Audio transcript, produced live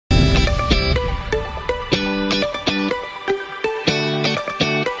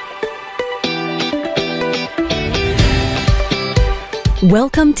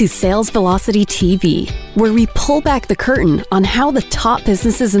Welcome to Sales Velocity TV, where we pull back the curtain on how the top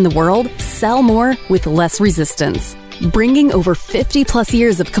businesses in the world sell more with less resistance. Bringing over 50 plus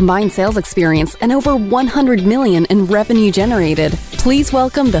years of combined sales experience and over 100 million in revenue generated, please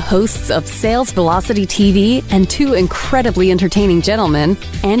welcome the hosts of Sales Velocity TV and two incredibly entertaining gentlemen,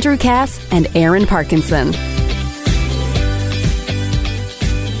 Andrew Cass and Aaron Parkinson.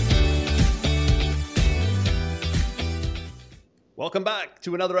 Welcome back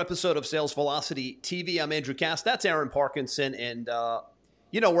to another episode of Sales Velocity TV. I'm Andrew Cass. That's Aaron Parkinson. And,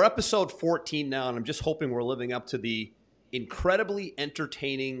 we're episode 14 now, and I'm just hoping we're living up to the incredibly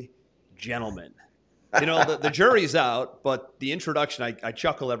entertaining gentleman. The jury's out, but the introduction, I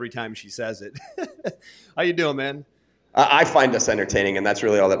chuckle every time she says it. How you doing, man? I find us entertaining, and that's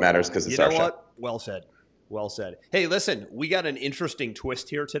really all that matters because it's our show. Well said. Well said. Hey, listen, we got an interesting twist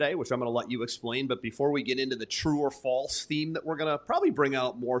here today, which I'm going to let you explain. But before we get into the true or false theme that we're going to probably bring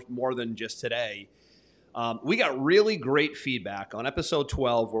out more than just today, we got really great feedback on episode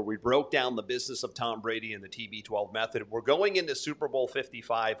 12 where we broke down the business of Tom Brady and the TB12 method. We're going into Super Bowl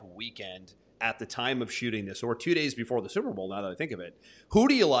 55 weekend at the time of shooting this, or 2 days before the Super Bowl, now that I think of it. Who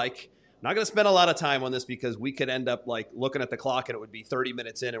do you like? I'm not going to spend a lot of time on this because we could end up like looking at the clock and it would be 30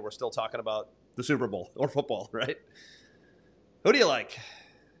 minutes in and we're still talking about the Super Bowl or football, right? Who do you like?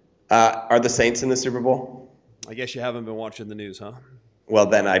 Are the Saints in the Super Bowl? I guess you haven't been watching the news, huh? Well,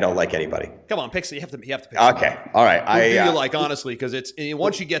 then I don't like anybody. Come on, pick. You have to pick. Okay, all right. Who do you like, honestly? Because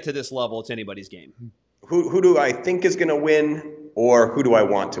once you get to this level, it's anybody's game. Who do I think is going to win, or who do I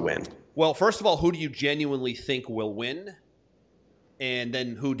want to win? Well, first of all, who do you genuinely think will win? And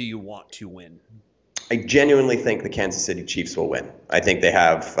then who do you want to win? I genuinely think the Kansas City Chiefs will win. I think they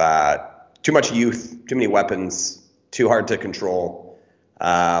have too much youth, too many weapons, too hard to control.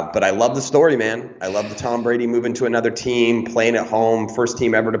 But I love the story, man. I love the Tom Brady moving to another team, playing at home, first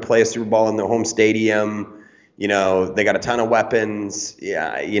team ever to play a Super Bowl in their home stadium. They got a ton of weapons.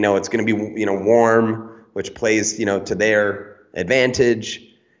 Yeah, it's going to be, warm, which plays, to their advantage.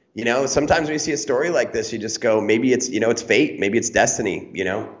 Sometimes when you see a story like this, you just go, maybe it's, it's fate, maybe it's destiny,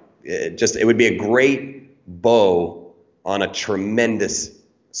 it would be a great bow on a tremendous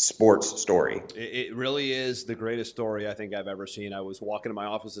sports story. It really is the greatest story I think I've ever seen. I was walking to my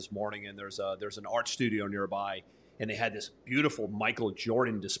office this morning and there's an art studio nearby and they had this beautiful Michael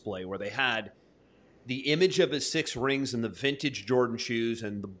Jordan display where they had the image of his 6 rings and the vintage Jordan shoes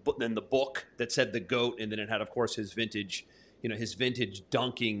and then the book that said the GOAT, and then it had, of course, his vintage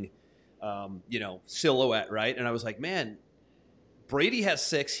dunking, silhouette, right? And I was like, man, Brady has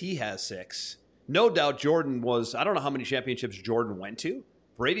 6, he has 6. No doubt Jordan I don't know how many championships Jordan went to.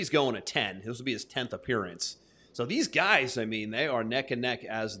 Brady's going to 10. This will be his 10th appearance. So these guys, they are neck and neck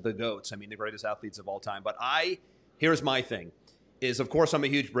as the GOATs. The greatest athletes of all time. But here's my thing, is of course I'm a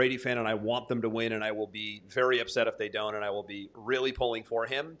huge Brady fan and I want them to win and I will be very upset if they don't and I will be really pulling for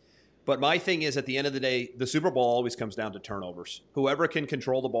him. But my thing is, at the end of the day, the Super Bowl always comes down to turnovers. Whoever can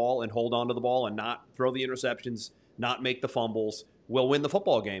control the ball and hold on to the ball and not throw the interceptions, not make the fumbles, will win the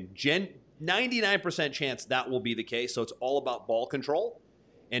football game. 99% chance that will be the case. So it's all about ball control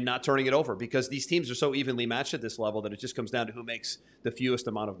and not turning it over because these teams are so evenly matched at this level that it just comes down to who makes the fewest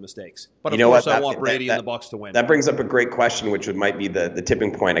amount of mistakes. But of course, I want Brady and the Bucs to win. That brings up a great question, which might be the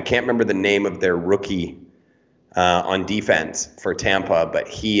tipping point. I can't remember the name of their rookie on defense for Tampa, but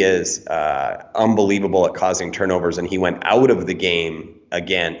he is unbelievable at causing turnovers, and he went out of the game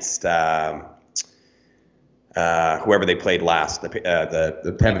against whoever they played last.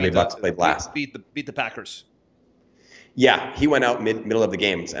 The Tampa Bay Bucs played last. Beat the Packers. Yeah, he went out middle of the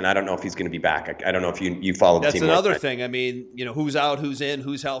games, and I don't know if he's going to be back. I don't know if you follow the team. That's another thing. Who's out, who's in,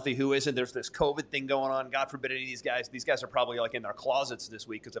 who's healthy, who isn't. There's this COVID thing going on. God forbid any of these guys. These guys are probably like in their closets this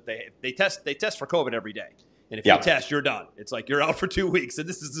week because if they test for COVID every day. And if you test, you're done. It's like you're out for 2 weeks. And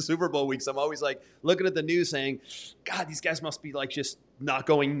this is the Super Bowl week. So I'm always like looking at the news saying, God, these guys must be like just not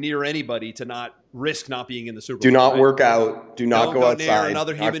going near anybody to not risk not being in the Super Bowl. Do not work out. Do not go outside. Near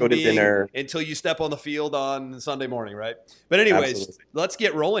another human being until you step on the field on Sunday morning, right? But anyways, Absolutely. Let's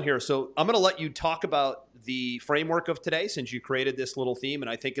get rolling here. So I'm going to let you talk about the framework of today since you created this little theme.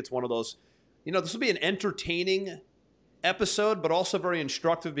 And I think it's one of those, this will be an entertaining episode, but also very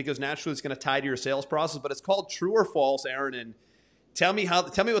instructive because naturally it's going to tie to your sales process. But it's called True or False, Aaron. And tell me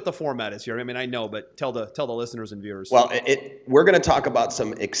what the format is here. I know, but tell the listeners and viewers. Well, we're going to talk about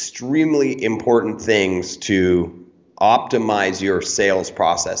some extremely important things to optimize your sales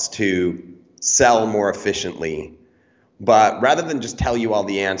process to sell more efficiently. But rather than just tell you all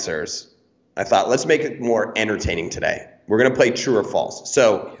the answers, I thought let's make it more entertaining today. We're going to play True or False.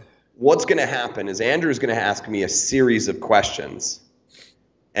 So what's going to happen is Andrew's going to ask me a series of questions,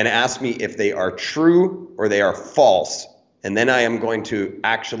 and ask me if they are true or they are false. And then I am going to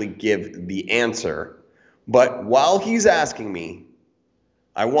actually give the answer. But while he's asking me,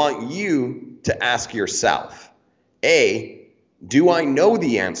 I want you to ask yourself, A, do I know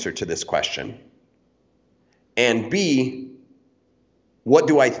the answer to this question? And B, what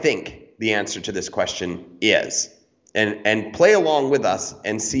do I think the answer to this question is? And play along with us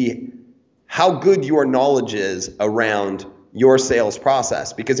and see how good your knowledge is around your sales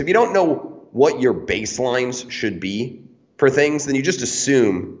process. Because if you don't know what your baselines should be for things, then you just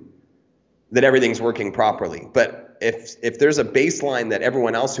assume that everything's working properly. But if there's a baseline that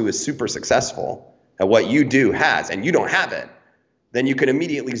everyone else who is super successful at what you do has, and you don't have it, then you can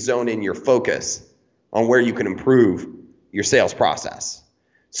immediately zone in your focus on where you can improve your sales process.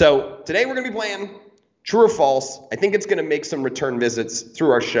 So today we're going to be playing True or False. I think it's going to make some return visits through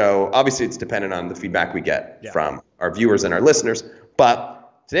our show. Obviously, it's dependent on the feedback we get from our viewers and our listeners.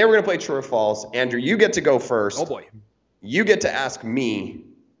 But today we're going to play True or False. Andrew, you get to go first. Oh, boy. You get to ask me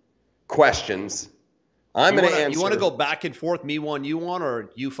questions. I'm going to answer. You want to go back and forth, me one, you one,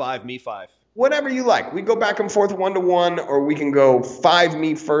 or you five, me five? Whatever you like. We go back and forth 1-to-1, or we can go 5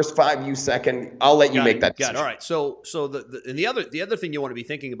 me first, 5 you second. I'll let you make that decision. All right. So the other thing you want to be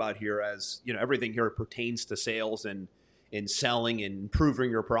thinking about here, as you know, everything here pertains to sales and in selling and improving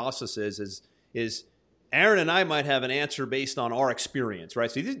your processes, is Aaron and I might have an answer based on our experience,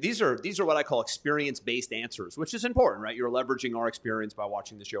 right? So these are what I call experience-based answers, which is important, right? You're leveraging our experience by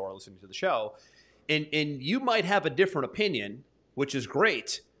watching the show or listening to the show, and you might have a different opinion, which is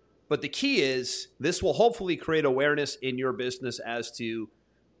great. But the key is this will hopefully create awareness in your business as to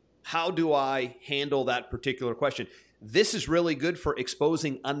how do I handle that particular question. This is really good for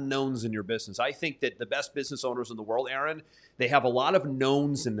exposing unknowns in your business. I think that the best business owners in the world, Aaron, they have a lot of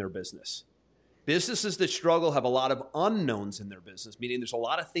knowns in their business. Businesses that struggle have a lot of unknowns in their business, meaning there's a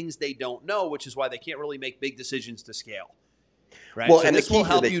lot of things they don't know, which is why they can't really make big decisions to scale. Right? Well, so and this will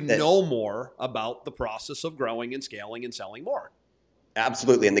help you know more about the process of growing and scaling and selling more.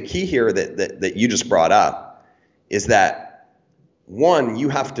 Absolutely. And the key here that you just brought up is that, one, you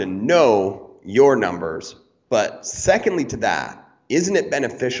have to know your numbers. But secondly to that, isn't it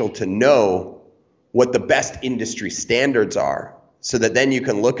beneficial to know what the best industry standards are so that then you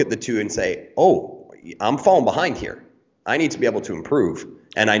can look at the two and say, oh, I'm falling behind here. I need to be able to improve.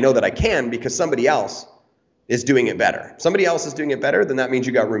 And I know that I can because somebody else is doing it better. If somebody else is doing it better, then that means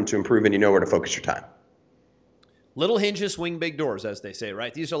you got room to improve and you know where to focus your time. Little hinges swing big doors, as they say,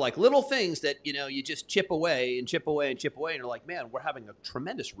 right? These are like little things that, you know, you just chip away and chip away and chip away. And you're like, man, we're having a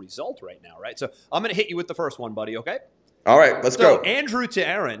tremendous result right now, right? So I'm going to hit you with the first one, buddy, okay? All right, let's go. Andrew to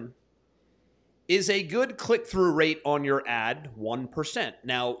Aaron, is a good click-through rate on your ad 1%?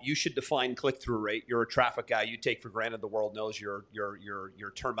 Now, you should define click-through rate. You're a traffic guy. You take for granted the world knows your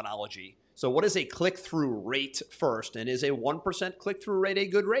terminology. So what is a click-through rate first? And is a 1% click-through rate a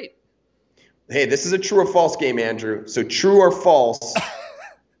good rate? Hey, this is a true or false game, Andrew. So true or false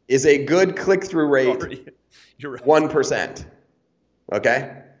is a good click-through rate You're right. 1%.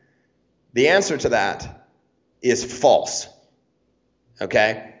 Okay? The answer to that is false.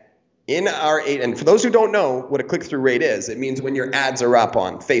 Okay? And for those who don't know what a click-through rate is, it means when your ads are up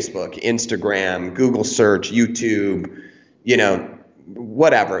on Facebook, Instagram, Google search, YouTube, you know,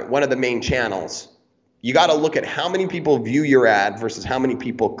 whatever, one of the main channels. You got to look at how many people view your ad versus how many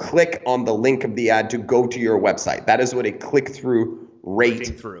people click on the link of the ad to go to your website. That is what a click-through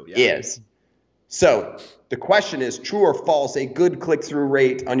rate is. So the question is, true or false, a good click-through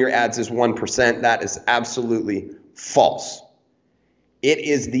rate on your ads is 1%. That is absolutely false. It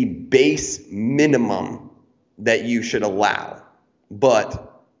is the base minimum that you should allow.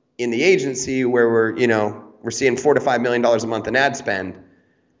 But in the agency where we're seeing $4 to $5 million a month in ad spend,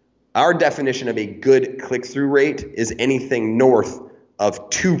 our definition of a good click-through rate is anything north of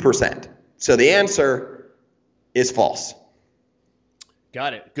 2%. So the answer is false.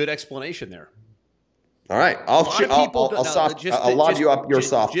 Got it. Good explanation there. All right. I'll lob you up your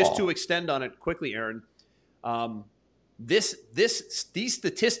softball. Just to extend on it quickly, Aaron, these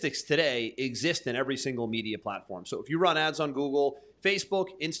statistics today exist in every single media platform. So if you run ads on Google, Facebook,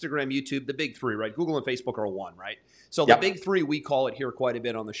 Instagram, YouTube, the big three, right? Google and Facebook are one, right? So the big three, we call it here quite a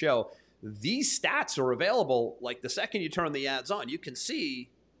bit on the show. These stats are available. Like the second you turn the ads on, you can see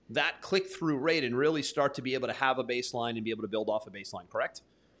that click-through rate and really start to be able to have a baseline and be able to build off a baseline, correct?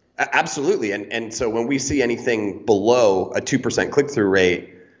 Absolutely. And so when we see anything below a 2% click-through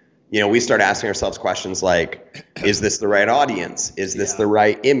rate, we start asking ourselves questions like, is this the right audience? Is this the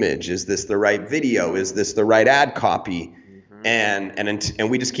right image? Is this the right video? Is this the right ad copy? And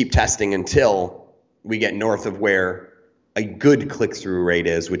we just keep testing until we get north of where a good click-through rate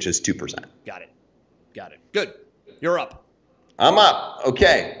is, which is 2%. Got it. Good. You're up. I'm up.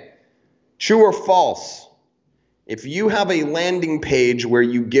 Okay. True or false? If you have a landing page where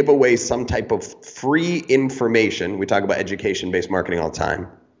you give away some type of free information, we talk about education-based marketing all the time.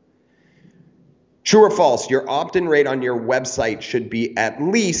 True or false? Your opt-in rate on your website should be at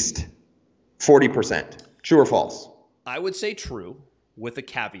least 40%. True or false? I would say true with a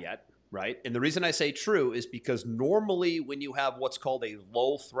caveat, right? And the reason I say true is because normally when you have what's called a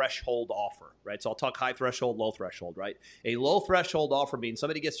low threshold offer, right? So I'll talk high threshold, low threshold, right? A low threshold offer means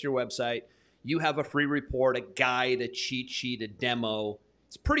somebody gets to your website, you have a free report, a guide, a cheat sheet, a demo.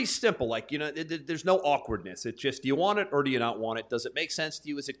 It's pretty simple. Like, there's no awkwardness. It's just, do you want it or do you not want it? Does it make sense to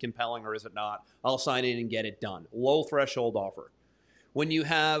you? Is it compelling or is it not? I'll sign in and get it done. Low threshold offer. When you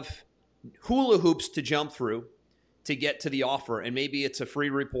have hula hoops to jump through to get to the offer, and maybe it's a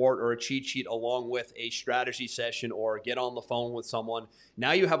free report or a cheat sheet along with a strategy session or get on the phone with someone,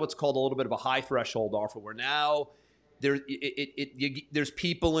 now you have what's called a little bit of a high threshold offer where now there's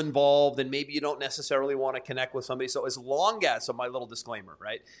people involved and maybe you don't necessarily want to connect with somebody. So as long as, so my little disclaimer,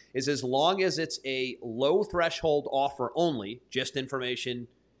 right, is as long as it's a low threshold offer only, just information,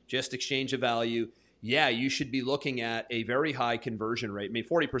 just exchange of value, yeah, you should be looking at a very high conversion rate. I mean,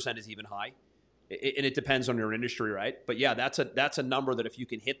 40% is even high. And it depends on your industry, right? But yeah, that's a number that if you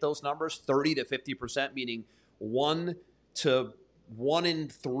can hit those numbers, 30 to 50%, meaning 1 to 1 in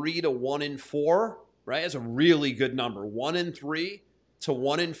 3 to 1 in 4, right? That's a really good number. 1 in 3 to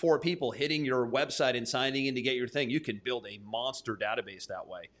 1 in 4 people hitting your website and signing in to get your thing. You can build a monster database that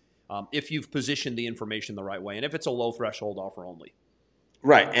way if you've positioned the information the right way, and if it's a low threshold offer only.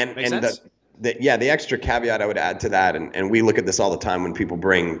 Right, and the extra caveat I would add to that, and we look at this all the time when people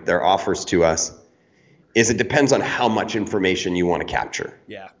bring their offers to us, is it depends on how much information you want to capture.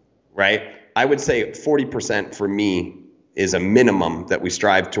 Yeah. Right? I would say 40% for me is a minimum that we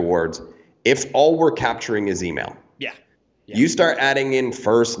strive towards if all we're capturing is email. Yeah. You start adding in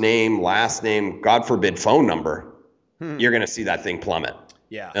first name, last name, God forbid phone number, you're going to see that thing plummet.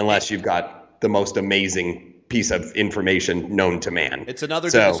 Yeah. Unless you've got the most amazing piece of information known to man. It's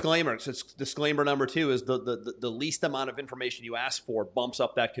another good disclaimer. So it's disclaimer number 2 is the least amount of information you ask for bumps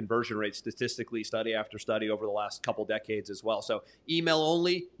up that conversion rate statistically, study after study over the last couple decades as well. So email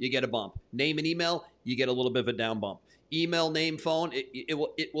only, you get a bump. Name and email, you get a little bit of a down bump. Email, name, phone,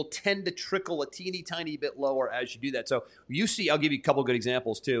 it will tend to trickle a teeny tiny bit lower as you do that. So you see, I'll give you a couple good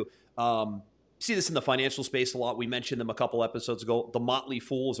examples too. See this in the financial space a lot. We mentioned them a couple episodes ago. The Motley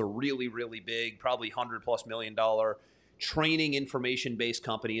Fool is a really, really big, probably $100+ million training information-based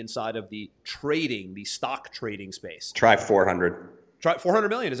company inside of the stock trading space. Try 400. Try 400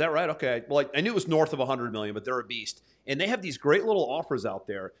 million. Is that right? Okay. Well, I knew it was north of 100 million, but they're a beast. And they have these great little offers out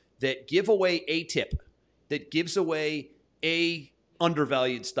there that give away a tip, that gives away a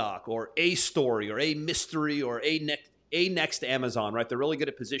undervalued stock or a story or a mystery or a next Amazon, right? They're really good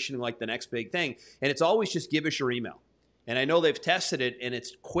at positioning like the next big thing. And it's always just give us your email. And I know they've tested it and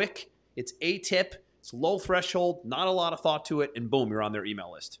it's quick, it's a tip, it's low threshold, not a lot of thought to it, and boom, you're on their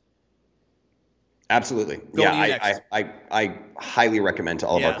email list. Absolutely. I highly recommend to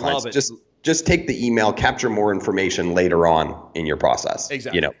all of our clients. Just take the email, capture more information later on in your process.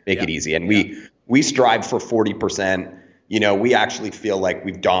 Exactly. Make it easy. And we strive for 40%. We actually feel like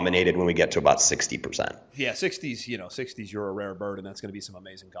we've dominated when we get to about 60%. Yeah, 60s, you're a rare bird, and that's going to be some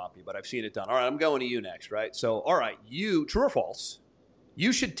amazing copy. But I've seen it done. All right, I'm going to you next, right? So, all right, true or false,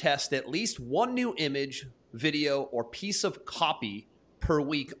 you should test at least one new image, video, or piece of copy per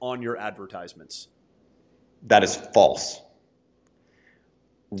week on your advertisements. That is false.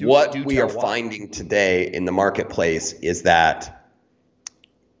 What we are finding today in the marketplace is that,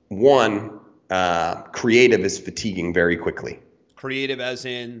 one, creative is fatiguing very quickly. Creative as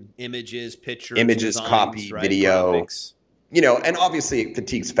in images, pictures, designs, copy, right? Video, graphics. And obviously it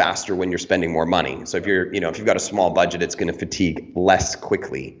fatigues faster when you're spending more money. So if you've got a small budget, it's going to fatigue less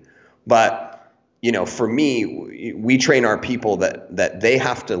quickly. But, for me, we train our people that they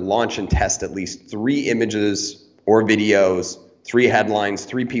have to launch and test at least 3 images or videos, 3 headlines,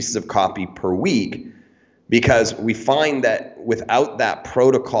 3 pieces of copy per week. Because we find that without that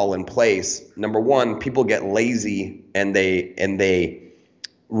protocol in place, number one, people get lazy and they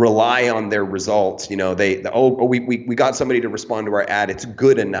rely on their results. We got somebody to respond to our ad. It's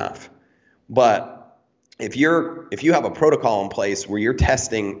good enough. But if you have a protocol in place where you're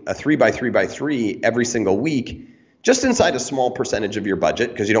testing a 3x3x3 every single week, just inside a small percentage of your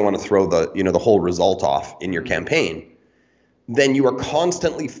budget, because you don't want to throw the whole result off in your campaign, then you are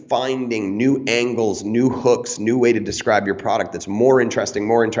constantly finding new angles, new hooks, new way to describe your product that's more interesting,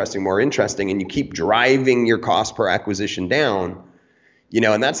 and you keep driving your cost per acquisition down.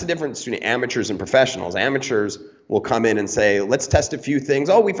 And that's the difference between amateurs and professionals. Amateurs will come in and say, let's test a few things.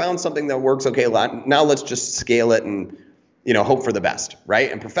 Oh, we found something that works. Okay, now let's just scale it and, hope for the best,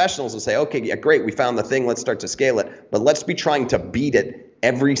 right? And professionals will say, okay, yeah, great, we found the thing. Let's start to scale it. But let's be trying to beat it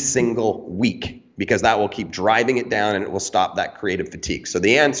every single week, because that will keep driving it down and it will stop that creative fatigue. So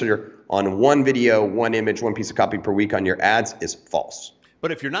the answer on one video, one image, one piece of copy per week on your ads is false.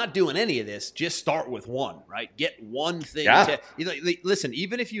 But if you're not doing any of this, just start with one, right? Get one thing. Yeah. Listen,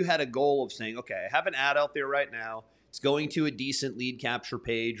 even if you had a goal of saying, okay, I have an ad out there right now. It's going to a decent lead capture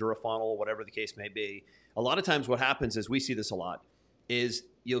page or a funnel, whatever the case may be. A lot of times what happens is, we see this a lot, is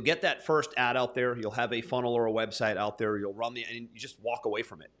you'll get that first ad out there. You'll have a funnel or a website out there. You'll run and you just walk away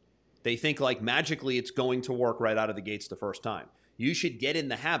from it. They think like magically it's going to work right out of the gates the first time. You should get in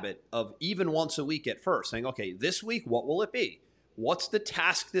the habit of, even once a week at first, saying, okay, this week, what will it be? What's the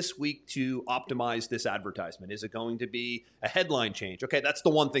task this week to optimize this advertisement? Is it going to be a headline change? Okay, that's the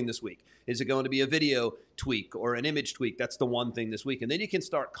one thing this week. Is it going to be a video tweak or an image tweak? That's the one thing this week. And then you can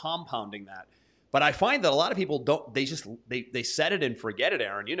start compounding that. But I find that a lot of people don't, they set it and forget it,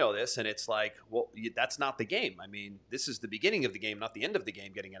 Aaron. You know this. And it's like, well, that's not the game. I mean, this is the beginning of the game, not the end of the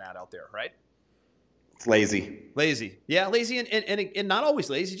game, getting an ad out there, right? It's lazy. Yeah, lazy and not always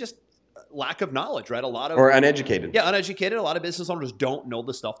lazy, just lack of knowledge, right? Or uneducated. Yeah, uneducated. A lot of business owners don't know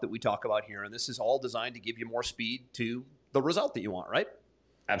the stuff that we talk about here. And this is all designed to give you more speed to the result that you want, right?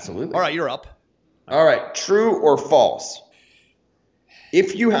 Absolutely. All right, you're up. All right, true or false?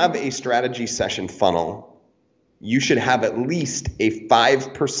 If you have a strategy session funnel, you should have at least a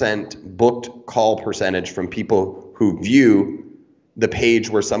 5% booked call percentage from people who view the page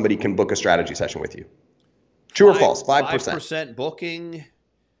where somebody can book a strategy session with you. True or false? 5%. 5% booking.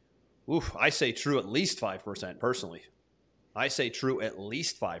 Oof, I say true at least 5% personally. I say true at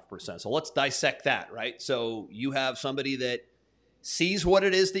least 5%. So let's dissect that, right? So you have somebody that sees what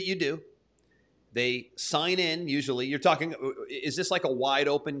it is that you do. They sign in, usually. You're talking, is this like a wide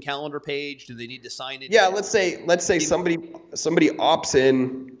open calendar page? Do they need to sign in? Yeah, let's say somebody opts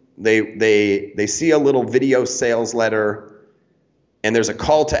in, they see a little video sales letter, and there's a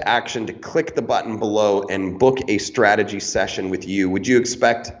call to action to click the button below and book a strategy session with you. Would you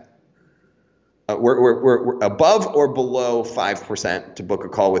expect we're above or below 5% to book a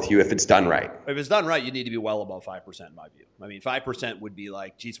call with you if it's done right? If it's done right, you need to be well above 5% in my view. I mean, 5% would be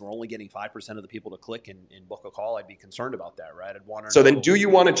like, geez, we're only getting 5% of the people to click and book a call. I'd be concerned about that, right? I'd want to know. Then do you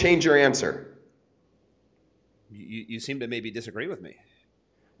want to change your answer? You seem to maybe disagree with me.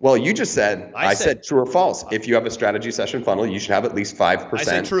 Well, you just said, I said true or false. If you have a strategy session funnel, you should have at least 5%. I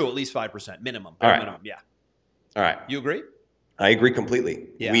said true, at least 5%, minimum. All right. Minimum, yeah. All right. You agree? I agree completely.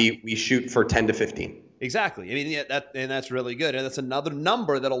 Yeah. We shoot for 10 to 15. Exactly. I mean, yeah, that's really good. And that's another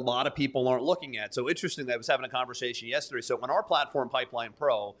number that a lot of people aren't looking at. So interestingly, I was having a conversation yesterday. So on our platform, Pipeline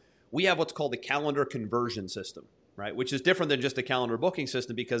Pro, we have what's called the calendar conversion system, right? Which is different than just a calendar booking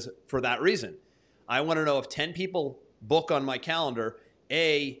system, because for that reason, I want to know if 10 people book on my calendar,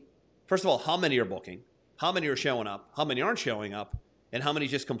 first of all, how many are booking, how many are showing up, how many aren't showing up, and how many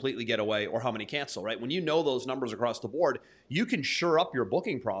just completely get away or how many cancel, right? When you know those numbers across the board, you can shore up your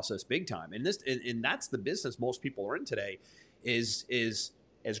booking process big time. And that's the business most people are in today, is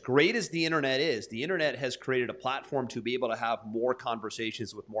as great as the internet is, the internet has created a platform to be able to have more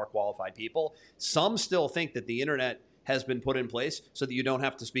conversations with more qualified people. Some still think that the internet has been put in place so that you don't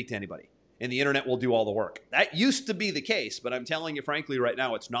have to speak to anybody, and the internet will do all the work. That used to be the case, but I'm telling you, frankly, right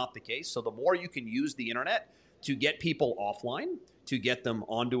now, it's not the case. So the more you can use the internet to get people offline, to get them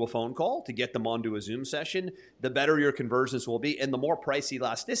onto a phone call, to get them onto a Zoom session, the better your conversions will be, and the more price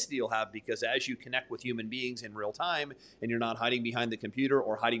elasticity you'll have, because as you connect with human beings in real time and you're not hiding behind the computer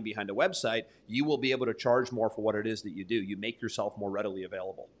or hiding behind a website, you will be able to charge more for what it is that you do. You make yourself more readily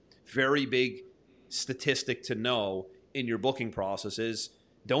available. Very big statistic to know in your booking process is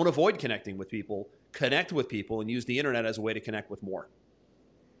don't avoid connecting with people, connect with people, and use the internet as a way to connect with more.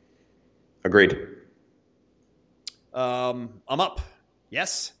 Agreed. I'm up.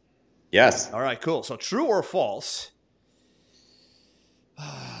 Yes? Yes. All right, cool. So true or false?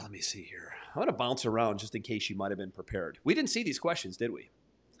 Let me see here. I'm going to bounce around just in case you might have been prepared. We didn't see these questions, did we?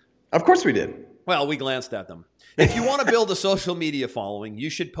 Of course we did. Well, we glanced at them. If you want to build a social media following, you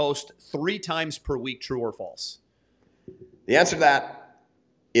should post 3 times per week, true or false? The answer to that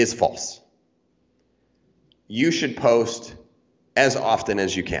is false. You should post as often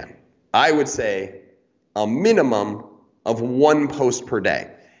as you can. I would say a minimum of 1 post per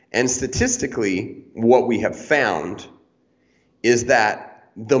day. And statistically, what we have found is that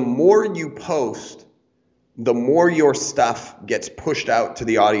the more you post, the more your stuff gets pushed out to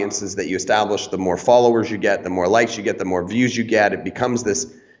the audiences that you establish, the more followers you get, the more likes you get, the more views you get. It becomes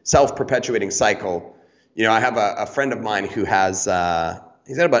this self-perpetuating cycle. You know, I have a friend of mine who has,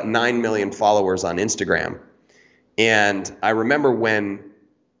 he's got about 9 million followers on Instagram. And I remember when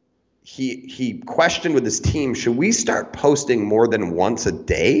he questioned with his team, should we start posting more than once a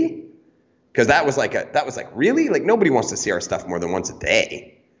day? Because that was like, really? Like, nobody wants to see our stuff more than once a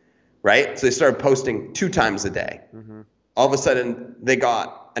day, right? So they started posting 2 times a day. Mm-hmm. All of a sudden, they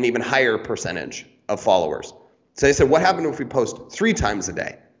got an even higher percentage of followers. So they said, what happened if we post 3 times a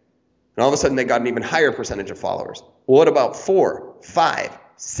day? And all of a sudden, they got an even higher percentage of followers. Well, what about 4, 5,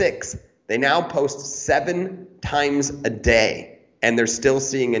 6? They now post 7 times a day, and they're still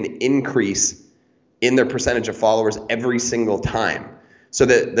seeing an increase in their percentage of followers every single time. So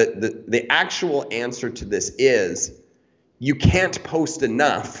the actual answer to this is you can't post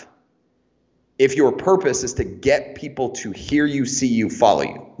enough if your purpose is to get people to hear you, see you, follow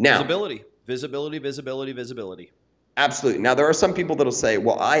you. Now, visibility. Absolutely. Now, there are some people that'll say,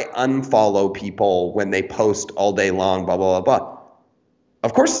 well, I unfollow people when they post all day long, blah, blah, blah, blah.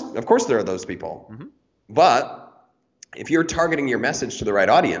 Of course there are those people. Mm-hmm. But if you're targeting your message to the right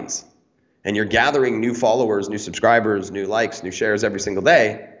audience and you're gathering new followers, new subscribers, new likes, new shares every single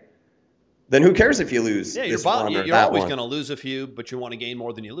day, then who cares if you lose this one or you're that always one? going to lose a few, but you want to gain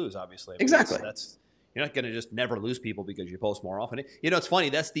more than you lose, obviously. Exactly. You're not going to just never lose people because you post more often. You know, it's funny.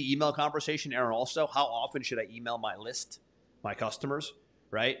 That's the email conversation, Aaron, also. How often should I email my list, my customers,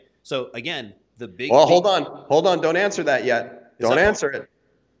 right? So, again, the big... Well, hold on. Don't answer that yet. Don't answer it.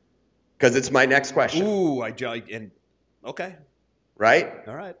 Because it's my next question. Ooh, okay. Right?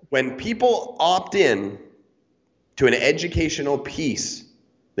 All right. When people opt in to an educational piece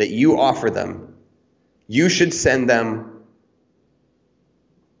that you offer them, you should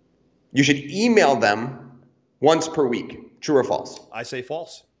email them once per week. True or false? I say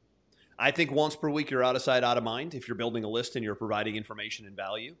false. I think once per week you're out of sight, out of mind if you're building a list and you're providing information and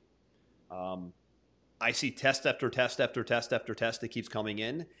value. I see test after test after test after test that keeps coming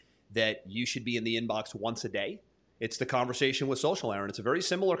in that you should be in the inbox once a day. It's the conversation with social, Aaron. It's a very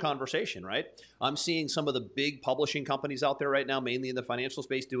similar conversation, right? I'm seeing some of the big publishing companies out there right now, mainly in the financial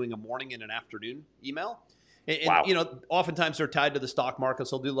space, doing a morning and an afternoon email. And wow. You know, oftentimes they're tied to the stock market.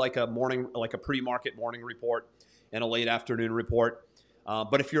 So they'll do like a pre-market morning report and a late afternoon report.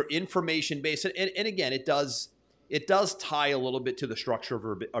 But if you're information-based, and again, it does tie a little bit to the structure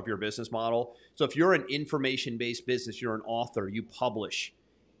of your business model. So if you're an information-based business, you're an author, you publish,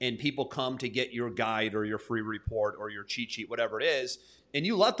 and people come to get your guide or your free report or your cheat sheet, whatever it is, and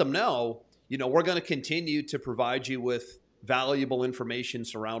you let them know, you know, we're going to continue to provide you with valuable information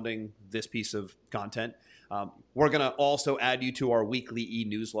surrounding this piece of content. We're going to also add you to our weekly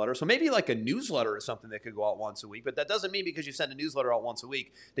e-newsletter. So maybe like a newsletter is something that could go out once a week, but that doesn't mean because you send a newsletter out once a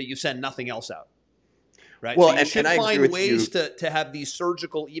week that you send nothing else out. Right. Well, so you should and find ways to have these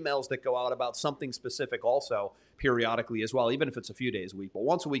surgical emails that go out about something specific also periodically as well, even if it's a few days a week. But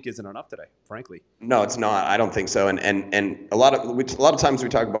once a week isn't enough today, frankly. No, it's not. I don't think so. And a lot of times we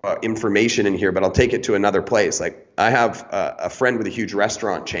talk about information in here, but I'll take it to another place. Like I have a friend with a huge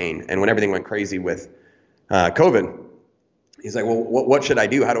restaurant chain, and when everything went crazy with COVID, he's like, well, what should I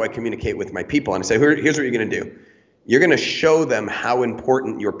do? How do I communicate with my people? And I say, here's what you're going to do. You're going to show them how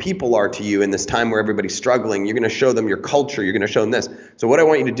important your people are to you in this time where everybody's struggling. You're going to show them your culture. You're going to show them this. So what I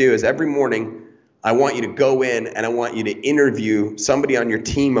want you to do is every morning, I want you to go in and I want you to interview somebody on your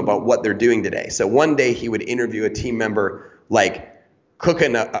team about what they're doing today. So one day he would interview a team member like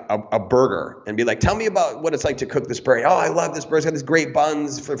cooking a burger and be like, tell me about what it's like to cook this burger. Oh, I love this burger. It's got these great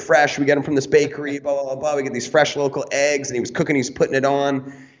buns for fresh. We get them from this bakery, blah, blah, blah, blah. We get these fresh local eggs, and he was cooking, he's putting it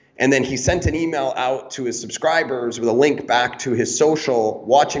on. And then he sent an email out to his subscribers with a link back to his social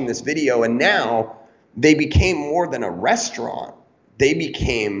watching this video. And now they became more than a restaurant. They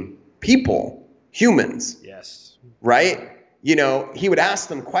became people, humans. Yes. Right? You know, he would ask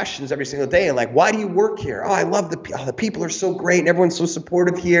them questions every single day, like, why do you work here? Oh, I love the people are so great and everyone's so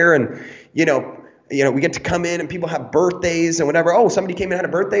supportive here. And, you know, we get to come in and people have birthdays and whatever. Oh, somebody came in and had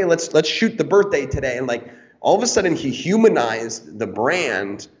a birthday. Let's shoot the birthday today. And like all of a sudden he humanized the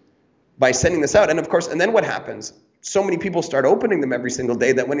brand by sending this out. And of course, and then what happens? So many people start opening them every single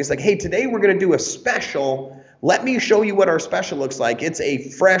day that when he's like, hey, today we're going to do a special. Let me show you what our special looks like. It's a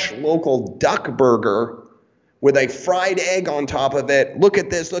fresh local duck burger with a fried egg on top of it. Look at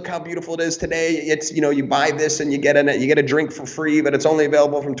this. Look how beautiful it is today. It's, you know, you buy this and you get a drink for free, but it's only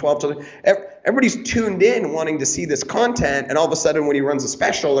available from 12 to everybody's tuned in wanting to see this content. And all of a sudden when he runs a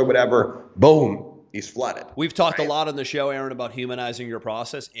special or whatever, boom, he's flooded. We've talked a lot on the show, Aaron, about humanizing your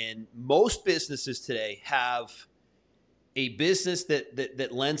process, and most businesses today have a business that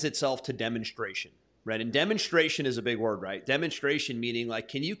lends itself to demonstration, right? And demonstration is a big word, right? Demonstration meaning like,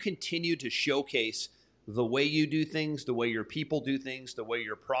 can you continue to showcase the way you do things, the way your people do things, the way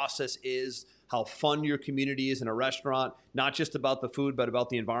your process is, how fun your community is in a restaurant, not just about the food, but about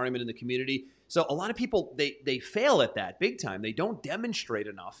the environment in the community. So a lot of people, they fail at that big time. They don't demonstrate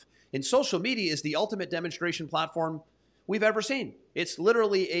enough. And social media is the ultimate demonstration platform we've ever seen. It's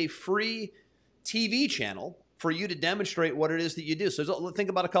literally a free TV channel for you to demonstrate what it is that you do. So think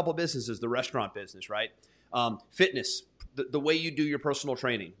about a couple of businesses, the restaurant business, right? Fitness, the way you do your personal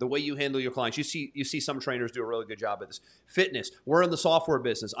training, the way you handle your clients. You see some trainers do a really good job at this. Fitness, we're in the software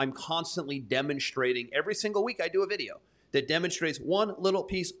business. I'm constantly demonstrating. Every single week I do a video that demonstrates one little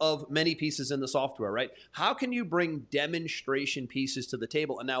piece of many pieces in the software, right? How can you bring demonstration pieces to the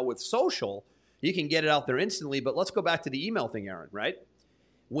table? And now with social, you can get it out there instantly. But let's go back to the email thing, Aaron, right?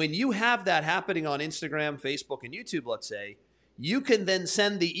 When you have that happening on Instagram, Facebook, and YouTube, let's say, you can then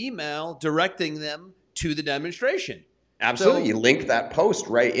send the email directing them to the demonstration. Absolutely. So, you link that post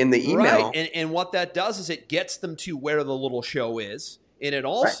right in the email. Right. And what that does is it gets them to where the little show is. And it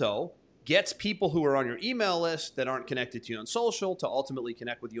also gets people who are on your email list that aren't connected to you on social to ultimately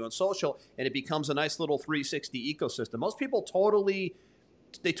connect with you on social. And it becomes a nice little 360 ecosystem. Most people totally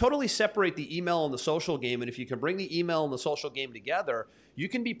separate the email and the social game. And if you can bring the email and the social game together, you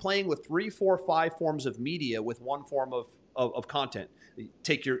can be playing with 3, 4, 5 forms of media with one form of content.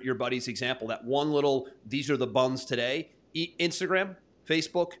 Take your buddy's example, that one little, these are the buns today, Instagram,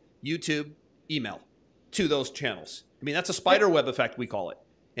 Facebook, YouTube, email, to those channels. I mean, that's a spider web effect, we call it.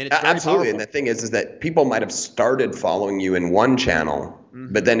 And it's very absolutely. powerful. And the thing is that people might have started following you in one channel,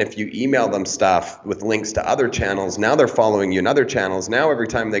 but then if you email them stuff with links to other channels, now they're following you in other channels. Now every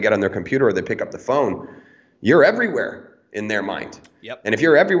time they get on their computer or they pick up the phone, you're everywhere in their mind. Yep. And if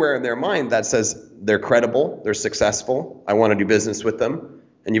you're everywhere in their mind, that says they're credible, they're successful, I want to do business with them,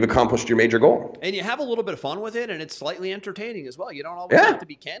 and you've accomplished your major goal. And you have a little bit of fun with it, and it's slightly entertaining as well. You don't always have to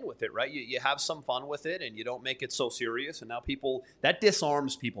be canned with it, right? You have some fun with it, and you don't make it so serious. And now that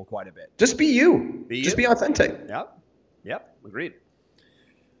disarms people quite a bit. Just be you. Just be authentic. Yep. Agreed.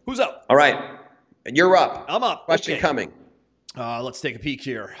 Who's up? All right. You're up. I'm up. Question coming. Let's take a peek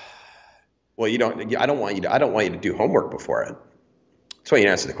here. Well, I don't want you to do homework before it. That's why you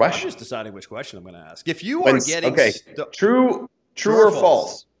answer the question. I'm just deciding which question I'm going to ask. If you are getting True or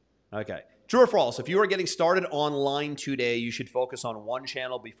false? Okay. True or false? If you are getting started online today, you should focus on one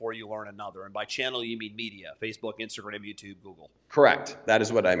channel before you learn another. And by channel, you mean media: Facebook, Instagram, YouTube, Google. Correct. That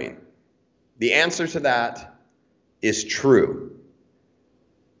is what I mean. The answer to that is true.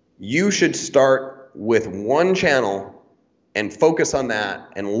 You should start with one channel and focus on that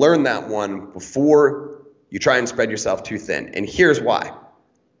and learn that one before you try and spread yourself too thin. And here's why.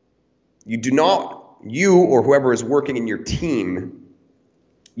 You or whoever is working in your team,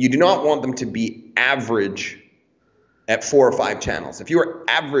 you do not want them to be average at 4 or 5 channels. If you are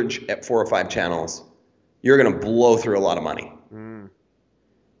average at 4 or 5 channels, you're going to blow through a lot of money.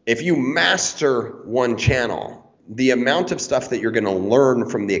 If you master one channel, the amount of stuff that you're going to learn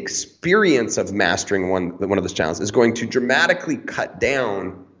from the experience of mastering one of those channels is going to dramatically cut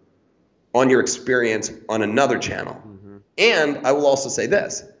down on your experience on another channel. And I will also say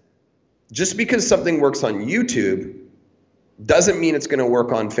this. Just because something works on YouTube doesn't mean it's going to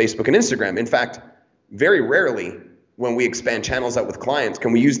work on Facebook and Instagram. In fact, very rarely when we expand channels out with clients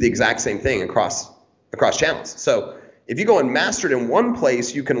can we use the exact same thing across channels. So if you go and master it in one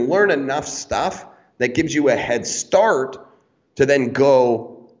place, you can learn enough stuff that gives you a head start to then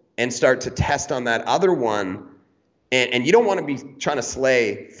go and start to test on that other one. And you don't want to be trying to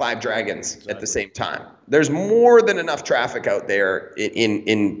slay 5 dragons at the same time. There's more than enough traffic out there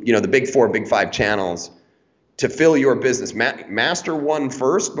in the big 4, big 5 channels to fill your business. Master one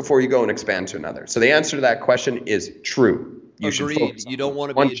first before you go and expand to another. So the answer to that question is true. Agreed. You don't want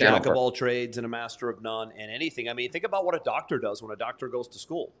to be a jack of all trades and a master of none and anything. I mean, think about what a doctor does when a doctor goes to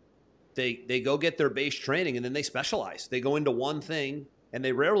school. They go get their base training and then they specialize. They go into one thing and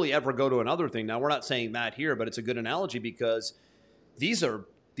they rarely ever go to another thing. Now, we're not saying that here, but it's a good analogy because these are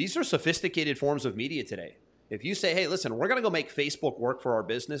sophisticated forms of media today. If you say, hey, listen, we're going to go make Facebook work for our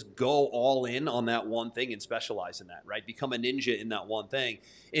business, go all in on that one thing and specialize in that, right? Become a ninja in that one thing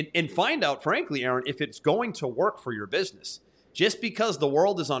and find out, frankly, Aaron, if it's going to work for your business. Just because the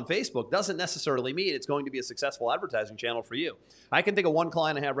world is on Facebook doesn't necessarily mean it's going to be a successful advertising channel for you. I can think of one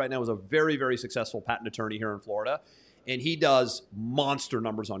client I have right now who's a very, very successful patent attorney here in Florida, and he does monster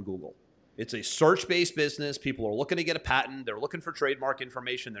numbers on Google. It's a search-based business. People are looking to get a patent. They're looking for trademark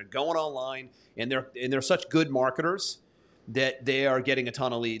information. They're going online, and they're such good marketers that they are getting a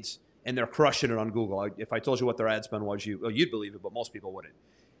ton of leads, and they're crushing it on Google. If I told you what their ad spend was, you'd believe it, but most people wouldn't.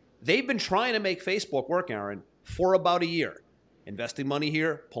 They've been trying to make Facebook work, Aaron, for about a year. Investing money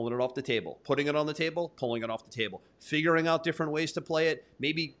here, pulling it off the table. Putting it on the table, pulling it off the table. Figuring out different ways to play it.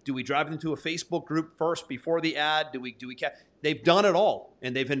 Maybe do we drive them to a Facebook group first before the ad? They've done it all,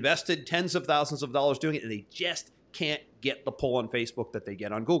 and they've invested tens of thousands of dollars doing it, and they just can't get the pull on Facebook that they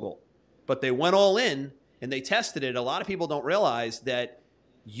get on Google. But they went all in, and they tested it. A lot of people don't realize that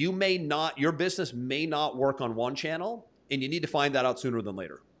your business may not work on one channel, and you need to find that out sooner than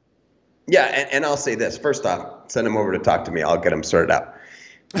later. Yeah, and I'll say this. First off, send them over to talk to me. I'll get them sorted out.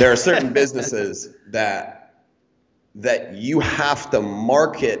 There are certain businesses that you have to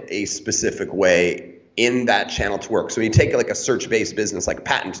market a specific way in that channel to work. So when you take like a search-based business like a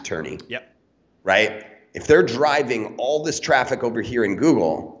patent attorney, yep, right? If they're driving all this traffic over here in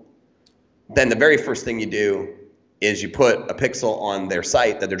Google, then the very first thing you do is you put a pixel on their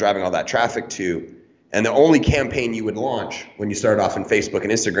site that they're driving all that traffic to. And the only campaign you would launch when you start off in Facebook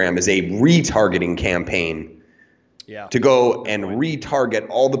and Instagram is a retargeting campaign to go and retarget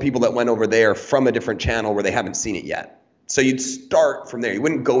all the people that went over there from a different channel where they haven't seen it yet. So you'd start from there. You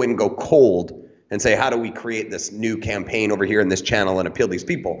wouldn't go in and go cold and say, how do we create this new campaign over here in this channel and appeal to these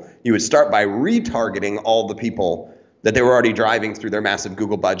people? You would start by retargeting all the people that they were already driving through their massive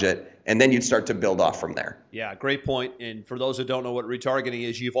Google budget, and then you'd start to build off from there. Yeah, great point. And for those who don't know what retargeting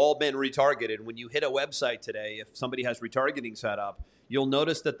is, you've all been retargeted. When you hit a website today, if somebody has retargeting set up, you'll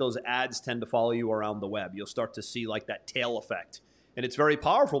notice that those ads tend to follow you around the web. You'll start to see like that tail effect. And it's very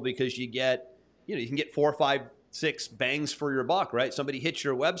powerful because you can get 4, 5, 6 bangs for your buck, right? Somebody hits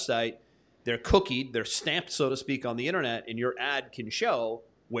your website, they're cookied, they're stamped, so to speak, on the internet, and your ad can show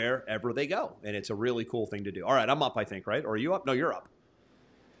wherever they go. And it's a really cool thing to do. All right, I'm up, I think, right? Or are you up? No, you're up.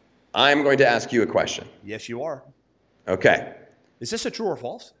 I'm going to ask you a question. Yes, you are. Okay. Is this a true or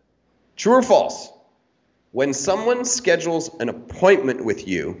false? True or false? When someone schedules an appointment with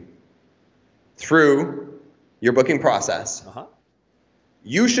you through your booking process,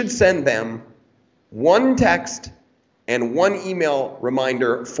 you should send them one text and one email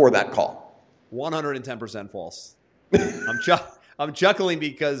reminder for that call. 110% false. I'm chuckling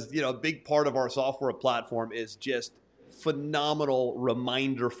because, a big part of our software platform is just phenomenal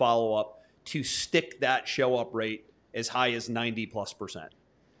reminder follow-up to stick that show-up rate as high as 90+%.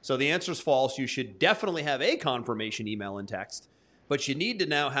 So the answer is false. You should definitely have a confirmation email and text, but you need to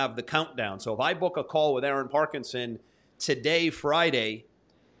now have the countdown. So if I book a call with Aaron Parkinson today, Friday,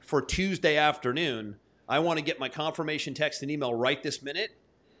 for Tuesday afternoon, I want to get my confirmation text and email right this minute,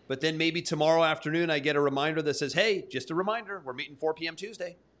 but then maybe tomorrow afternoon I get a reminder that says, hey, just a reminder, we're meeting 4 p.m.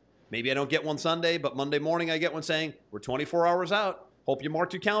 Tuesday. Maybe I don't get one Sunday, but Monday morning I get one saying, we're 24 hours out. Hope you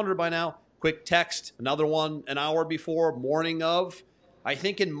marked your calendar by now. Quick text, another one an hour before, morning of. I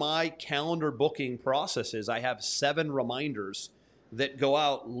think in my calendar booking processes, I have 7 reminders that go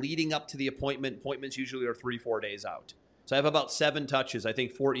out leading up to the appointment. Appointments usually are 3-4 days out. So I have about 7 touches, I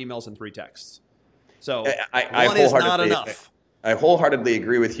think 4 emails and 3 texts. So one is not enough. I wholeheartedly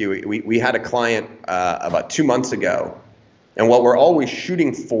agree with you. We had a client about 2 months ago. And what we're always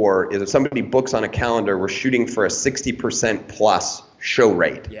shooting for is if somebody books on a calendar, we're shooting for a 60% plus show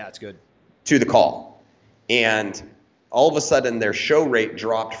rate. Yeah, it's good. To the call. And all of a sudden their show rate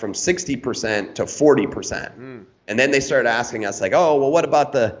dropped from 60% to 40%. And then they started asking us like, oh, well, what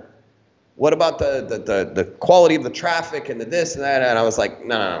about the quality of the traffic and the this and that? And I was like,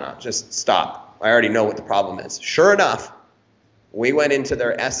 no, just stop. I already know what the problem is. Sure enough, we went into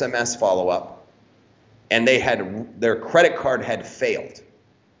their SMS follow-up, and their credit card had failed.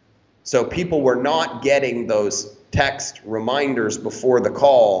 So people were not getting those text reminders before the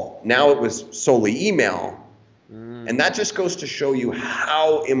call. Now it was solely email. And that just goes to show you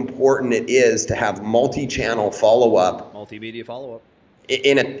how important it is to have multi-channel follow-up. Multimedia follow-up.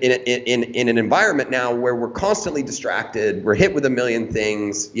 In an environment now where we're constantly distracted, we're hit with a million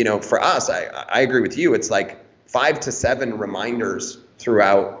things. For us, I agree with you. It's like 5 to 7 reminders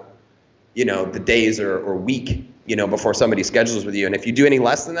throughout the days or week, before somebody schedules with you. And if you do any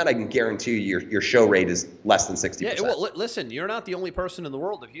less than that, I can guarantee you your show rate is less than 60%. Yeah, well, listen, you're not the only person in the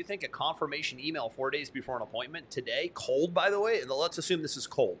world. If you think a confirmation email 4 days before an appointment today, cold, by the way, let's assume this is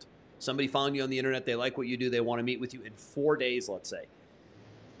cold. Somebody found you on the internet, they like what you do, they want to meet with you in 4 days, let's say.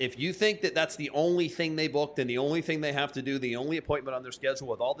 If you think that that's the only thing they booked and the only thing they have to do, the only appointment on their schedule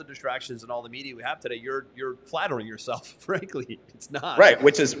with all the distractions and all the media we have today, you're flattering yourself, frankly. It's not. Right,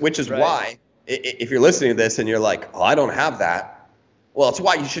 which is why, if you're listening to this and you're like, oh, I don't have that, well, it's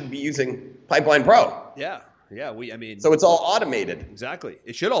why you should be using Pipeline Pro. Yeah. So it's all automated. Exactly.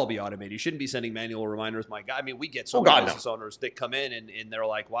 It should all be automated. You shouldn't be sending manual reminders. My God, I mean, we get so many business owners that come in and they're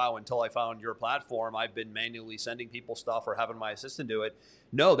like, wow, until I found your platform, I've been manually sending people stuff or having my assistant do it.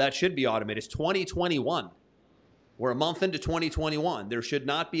 No, that should be automated. It's 2021. We're a month into 2021. There should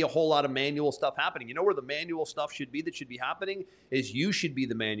not be a whole lot of manual stuff happening. You know where the manual stuff should be that should be happening is you should be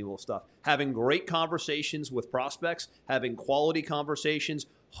the manual stuff. Having great conversations with prospects, having quality conversations,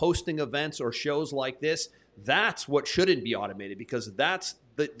 hosting events or shows like this. That's what shouldn't be automated because that's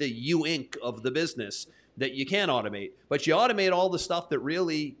the you ink of the business that you can automate. But you automate all the stuff that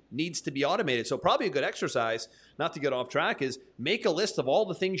really needs to be automated. So probably a good exercise, not to get off track, is make a list of all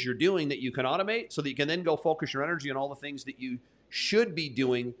the things you're doing that you can automate so that you can then go focus your energy on all the things that you should be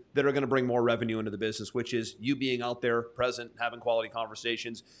doing that are going to bring more revenue into the business, which is you being out there present, having quality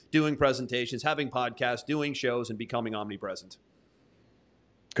conversations, doing presentations, having podcasts, doing shows, and becoming omnipresent.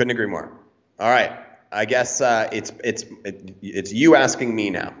 Couldn't agree more. All right. I guess it's you asking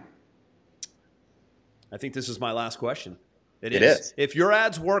me now. I think this is my last question. It is. If your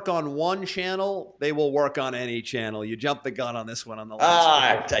ads work on one channel, they will work on any channel. You jumped the gun on this one on the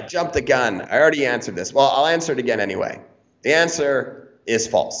last one. I jumped the gun. I already answered this. Well, I'll answer it again anyway. The answer is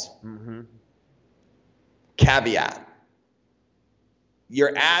false. Mm-hmm. Caveat.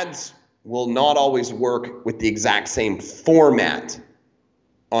 Your ads will not always work with the exact same format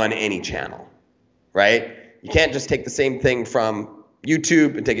on any channel. Right? You can't just take the same thing from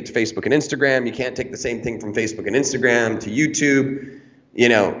YouTube and take it to Facebook and Instagram. You can't take the same thing from Facebook and Instagram to YouTube. You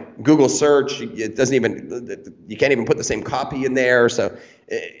know, Google search, it doesn't even, you can't even put the same copy in there. So,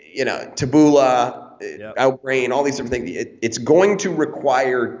 you know, Taboola, Outbrain, all these different things. It's going to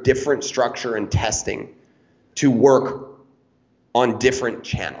require different structure and testing to work on different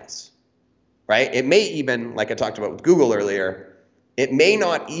channels, right? It may even, like I talked about with Google earlier, it may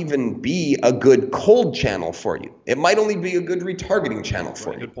not even be a good cold channel for you. It might only be a good retargeting channel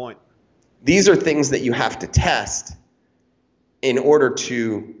for you. Good point. These are things that you have to test in order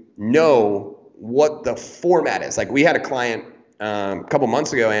to know what the format is. Like we had a client a couple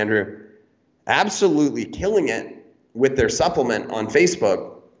months ago, Andrew, absolutely killing it with their supplement on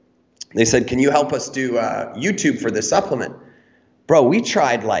Facebook. They said, can you help us do YouTube for this supplement? Bro, we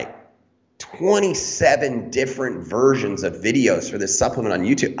tried like 27 different versions of videos for this supplement on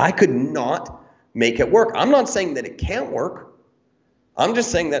YouTube. I could not make it work. I'm not saying that it can't work. I'm just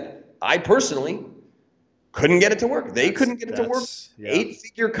saying that I personally couldn't get it to work. They couldn't get it to work. Yeah.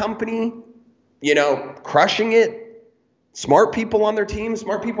 8-figure company, you know, crushing it. Smart people on their team,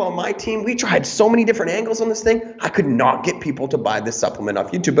 smart people on my team. We tried so many different angles on this thing. I could not get people to buy this supplement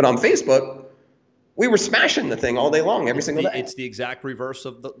off YouTube. But on Facebook, we were smashing the thing all day long, every single day. It's the exact reverse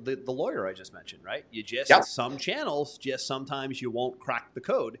of the lawyer I just mentioned, right? You just, some channels, just sometimes you won't crack the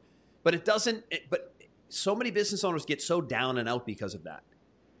code. But it doesn't, but so many business owners get so down and out because of that,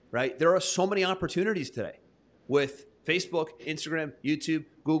 right? There are so many opportunities today with Facebook, Instagram, YouTube,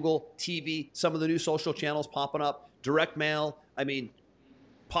 Google, TV, some of the new social channels popping up, direct mail, I mean,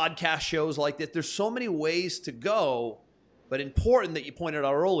 podcast shows like this. There's so many ways to go, but important that you pointed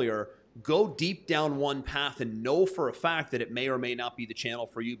out earlier, go deep down one path and know for a fact that it may or may not be the channel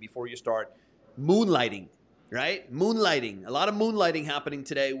for you before you start moonlighting, right? Moonlighting. A lot of moonlighting happening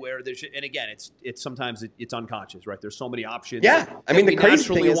today where there's, and again, it's sometimes it's unconscious, right? There's so many options. Yeah. I mean, the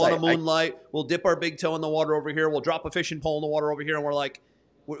crazy thing is want to moonlight. We'll dip our big toe in the water over here. We'll drop a fishing pole in the water over here. And we're like,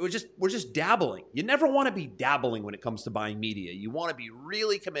 we're just dabbling. You never want to be dabbling when it comes to buying media. You want to be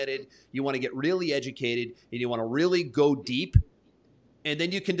really committed. You want to get really educated and you want to really go deep. And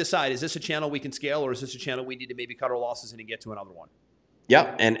then you can decide, is this a channel we can scale or is this a channel we need to maybe cut our losses in and get to another one?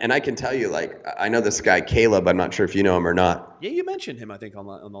 Yeah, and I can tell you, like, I know this guy, Caleb. I'm not sure if you know him or not. Yeah, you mentioned him, I think, on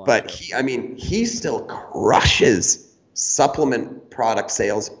the last But he still crushes supplement product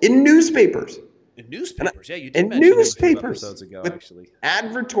sales in newspapers. In newspapers, yeah, you did mention him a few episodes ago, actually.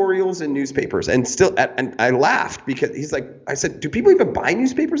 Advertorials in newspapers, and still, and I laughed because he's like, I said, do people even buy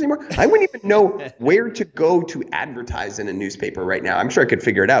newspapers anymore? I wouldn't even know where to go to advertise in a newspaper right now. I'm sure I could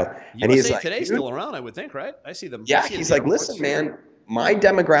figure it out. And he's like, Today's still around, I would think, right? I see them. Yeah, he's like, listen, man, my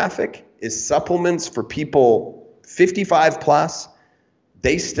demographic is supplements for people 55 plus.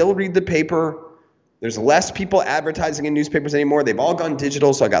 They still read the paper. There's less people advertising in newspapers anymore. They've all gone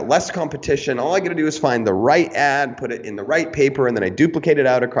digital, so I got less competition. All I got to do is find the right ad, put it in the right paper, and then I duplicate it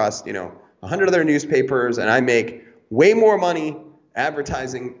out across, 100 other newspapers, and I make way more money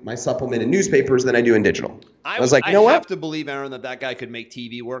advertising my supplement in newspapers than I do in digital. I was like, you know what? I have to believe, Aaron, that guy could make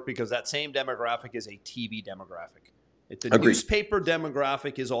TV work because that same demographic is a TV demographic. The newspaper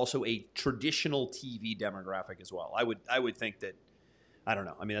demographic is also a traditional TV demographic as well. I would think that I don't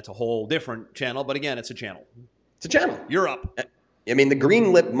know. I mean, that's a whole different channel, but again, it's a channel. It's a channel. You're up. I mean, the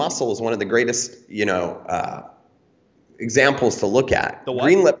green lip mussel is one of the greatest, examples to look at. The what?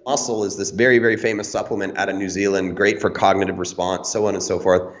 Green lip mussel is this very, very famous supplement out of New Zealand, great for cognitive response, so on and so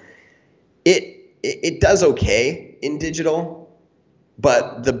forth. It does okay in digital,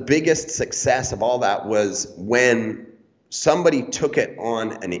 but the biggest success of all that was when somebody took it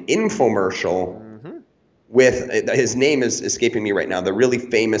on an infomercial with, his name is escaping me right now, the really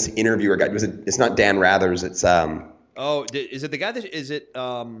famous interviewer guy. It's not Dan Rathers, it's is it the guy that is it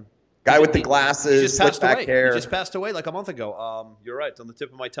guy with the glasses, slick back hair. He just passed away like a month ago. You're right, it's on the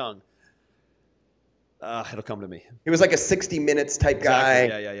tip of my tongue. It'll come to me. He was like a 60 Minutes type guy.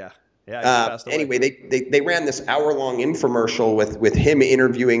 Yeah. He passed away. Anyway, they ran this hour-long infomercial with him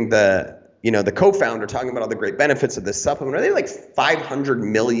interviewing the co-founder, talking about all the great benefits of this supplement. They had like $500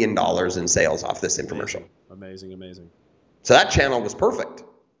 million in sales off this infomercial. Amazing. So that channel was perfect.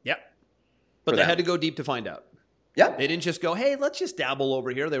 Yeah. But they had to go deep to find out. Yeah. They didn't just go, hey, let's just dabble over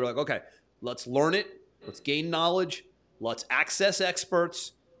here. They were like, okay, let's learn it. Let's gain knowledge. Let's access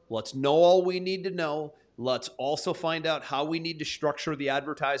experts. Let's know all we need to know. Let's also find out how we need to structure the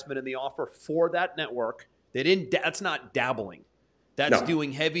advertisement and the offer for that network. That's not dabbling. That's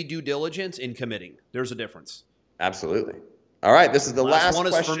doing heavy due diligence and committing. There's a difference. Absolutely. All right. This is the last one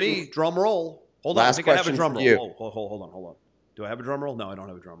question. Is for me. Drum roll. Hold on. I think I have a drum roll. Hold on. Do I have a drum roll? No, I don't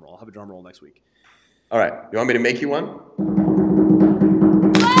have a drum roll. I'll have a drum roll next week. All right. You want me to make you one?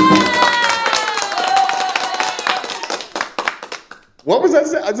 What was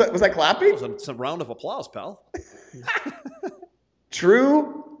that? Was I clapping? It's a round of applause, pal.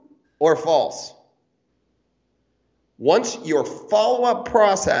 True or false? Once your follow-up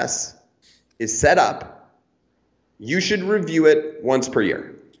process is set up, you should review it once per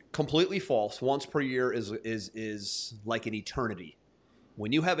year. Completely false. Once per year is like an eternity.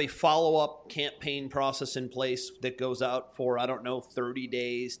 When you have a follow-up campaign process in place that goes out for, 30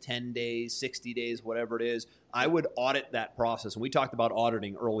 days, 10 days, 60 days, whatever it is, I would audit that process. And we talked about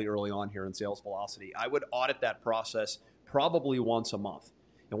auditing early on here in Sales Velocity. I would audit that process probably once a month.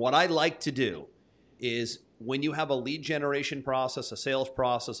 And what I like to do is when you have a lead generation process, a sales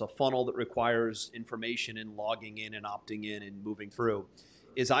process, a funnel that requires information and logging in and opting in and moving through,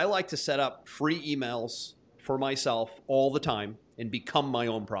 is I like to set up free emails for myself all the time and become my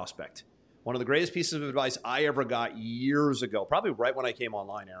own prospect. One of the greatest pieces of advice I ever got years ago, probably right when I came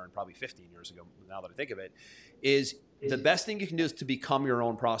online, Aaron, probably 15 years ago, now that I think of it, is the best thing you can do is to become your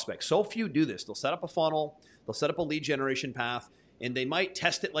own prospect. So few do this. They'll set up a funnel, they'll set up a lead generation path, and they might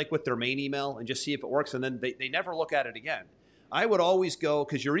test it like with their main email and just see if it works, and then they never look at it again. I would always go,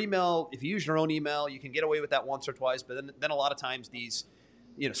 because your email, if you use your own email, you can get away with that once or twice, but then a lot of times these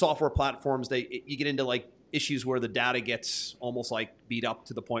software platforms, you get into like issues where the data gets almost like beat up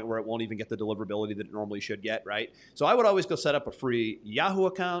to the point where it won't even get the deliverability that it normally should get, right? So I would always go set up a free Yahoo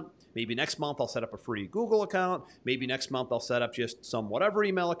account. Maybe next month I'll set up a free Google account. Maybe next month I'll set up just some whatever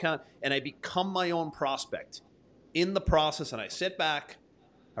email account, and I become my own prospect in the process. And I sit back,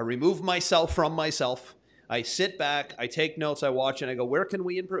 I remove myself from myself. I sit back, I take notes, I watch, and I go, where can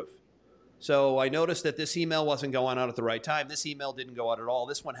we improve? So I noticed that this email wasn't going out at the right time. This email didn't go out at all.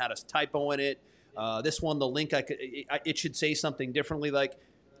 This one had a typo in it. This one, the link, it should say something differently. Like,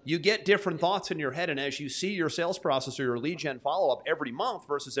 you get different thoughts in your head, and as you see your sales process or your lead gen follow-up every month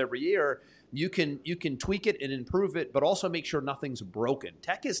versus every year, you can tweak it and improve it, but also make sure nothing's broken.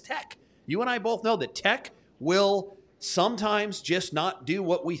 Tech is tech. You and I both know that tech will sometimes just not do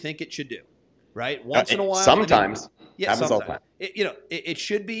what we think it should do, right? Once in a while. Sometimes. Happens all the time. It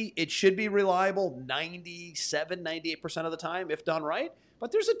should be reliable 97, 98% of the time if done right.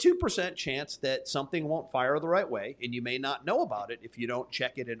 But there's a 2% chance that something won't fire the right way, and you may not know about it if you don't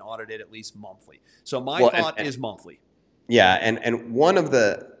check it and audit it at least monthly. So my thought is monthly. Yeah, and one of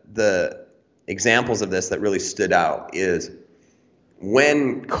the examples of this that really stood out is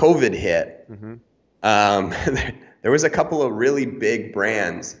when COVID hit, there was a couple of really big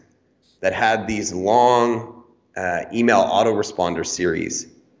brands that had these long email autoresponder series.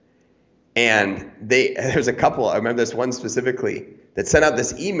 And there's a couple, I remember this one specifically, that sent out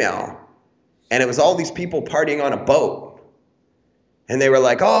this email, and it was all these people partying on a boat. And they were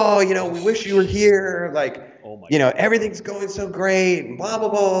like, oh, we wish you were here. Like, everything's going so great, and blah, blah,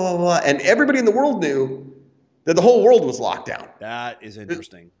 blah, blah, blah. And everybody in the world knew that the whole world was locked down. That is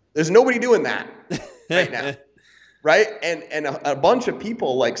interesting. There's nobody doing that right now. Right? And a bunch of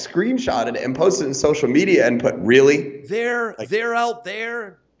people like screenshotted it and posted it in social media and put, really? They're out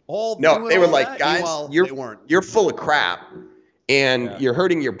there all No, they were like, that? guys, Meanwhile, you're full of crap. And you're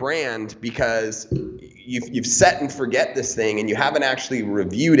hurting your brand because you've set and forget this thing, and you haven't actually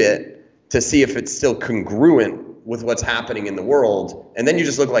reviewed it to see if it's still congruent with what's happening in the world, and then you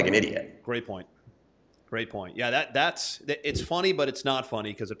just look like an idiot. Great point. Yeah, it's funny, but it's not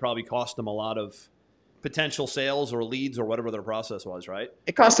funny because it probably cost them a lot of potential sales or leads or whatever their process was, right?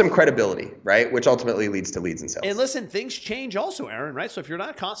 It cost them credibility, right? Which ultimately leads to leads and sales. And listen, things change also, Aaron, right? So if you're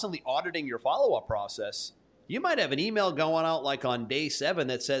not constantly auditing your follow-up process, you might have an email going out like on day 7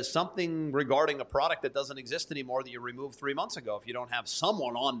 that says something regarding a product that doesn't exist anymore that you removed 3 months ago if you don't have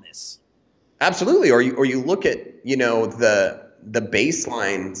someone on this. Absolutely. Or you look at, the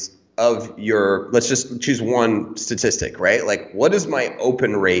baselines of your, let's just choose one statistic, right? Like, what is my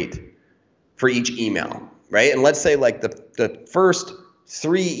open rate for each email, right? And let's say like the first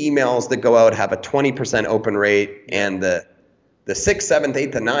 3 emails that go out have a 20% open rate, and the 6th, 7th,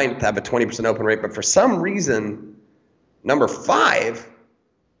 8th, and 9th have a 20% open rate. But for some reason, number 5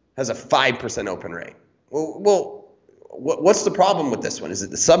 has a 5% open rate. Well, what's the problem with this one? Is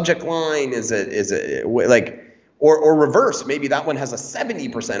it the subject line? Is it like, or reverse? Maybe that one has a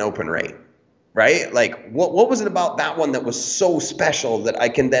 70% open rate, right? Like, what was it about that one that was so special that I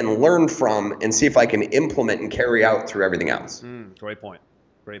can then learn from and see if I can implement and carry out through everything else? Great point.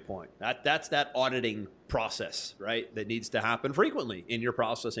 That's that auditing process, right? That needs to happen frequently in your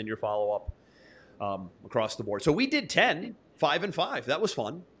process, in your follow-up across the board. So we did 10, 5 and 5. That was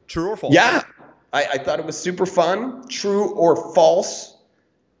fun. True or false? Yeah, I thought it was super fun. True or false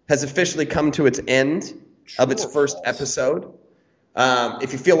has officially come to its end of its first episode.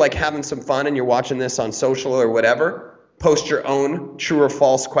 If you feel like having some fun and you're watching this on social or whatever, post your own true or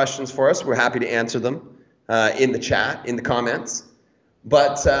false questions for us. We're happy to answer them in the chat, in the comments.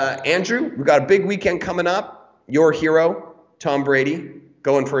 But Andrew, we've got a big weekend coming up. Your hero, Tom Brady,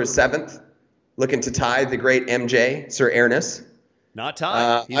 going for his 7th, looking to tie the great MJ, Sir Ernest. Not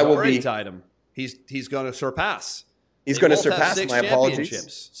tied. He's already tied him. He's going to surpass. He's going to surpass. My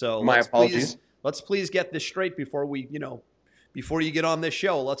apologies. So my apologies. Let's please get this straight before we, before you get on this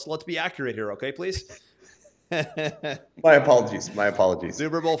show. Let's be accurate here, okay, please? My apologies.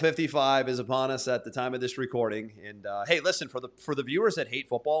 Super Bowl 55 is upon us at the time of this recording. And hey, listen, for the viewers that hate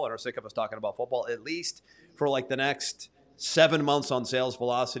football and are sick of us talking about football, at least for like the next 7 months on Sales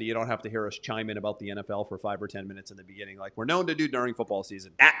Velocity, you don't have to hear us chime in about the NFL for 5 or 10 minutes in the beginning, like we're known to do during football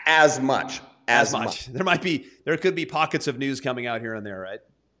season. As much. There could be pockets of news coming out here and there, right?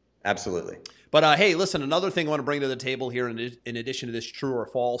 Absolutely. But hey, listen, another thing I want to bring to the table here in addition to this true or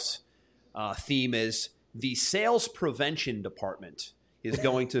false theme is the sales prevention department is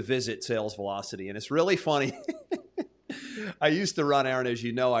going to visit Sales Velocity. And it's really funny. I used to run, Aaron, as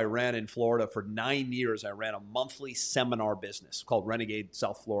you know, I ran in Florida for 9 years. I ran a monthly seminar business called Renegade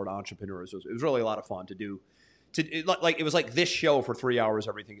South Florida Entrepreneurs. It was really a lot of fun to do. It was like this show for 3 hours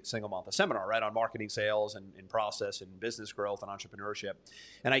every single month, a seminar, right, on marketing, sales, and process, and business growth and entrepreneurship.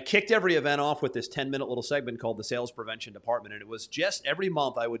 And I kicked every event off with this 10-minute little segment called the Sales Prevention Department. And it was just every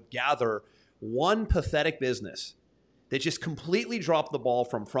month I would gather one pathetic business that just completely dropped the ball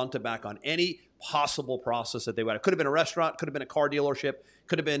from front to back on any possible process that they would. It could have been a restaurant, could have been a car dealership,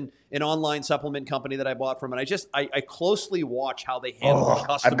 could have been an online supplement company that I bought from. And I closely watch how they handle their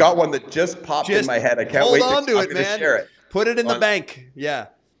customers. I've got one that just popped in my head. I can't wait to share it. Put it in the bank. Yeah.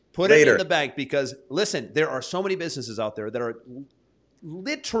 Put it in the bank because, listen, there are so many businesses out there that are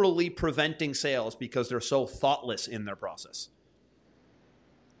literally preventing sales because they're so thoughtless in their process.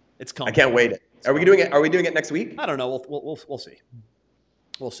 It's coming. I can't wait. Are we doing it next week? I don't know. We'll see.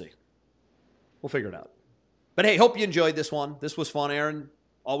 We'll see. We'll figure it out. But hey, hope you enjoyed this one. This was fun, Aaron.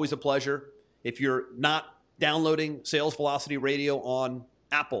 Always a pleasure. If you're not downloading Sales Velocity Radio on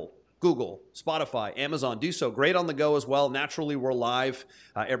Apple, Google, Spotify, Amazon, do so. Great on the go as well. Naturally, we're live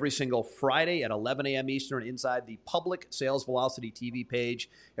every single Friday at 11 a.m. Eastern inside the public Sales Velocity TV page.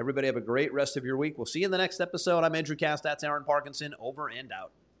 Everybody have a great rest of your week. We'll see you in the next episode. I'm Andrew Cass. That's Aaron Parkinson. Over and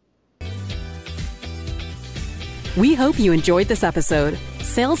out. We hope you enjoyed this episode.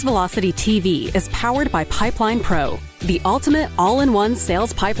 Sales Velocity TV is powered by Pipeline Pro, the ultimate all-in-one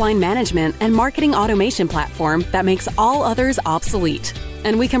sales pipeline management and marketing automation platform that makes all others obsolete.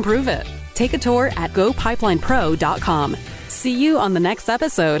 And we can prove it. Take a tour at gopipelinepro.com. See you on the next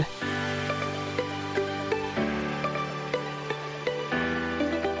episode.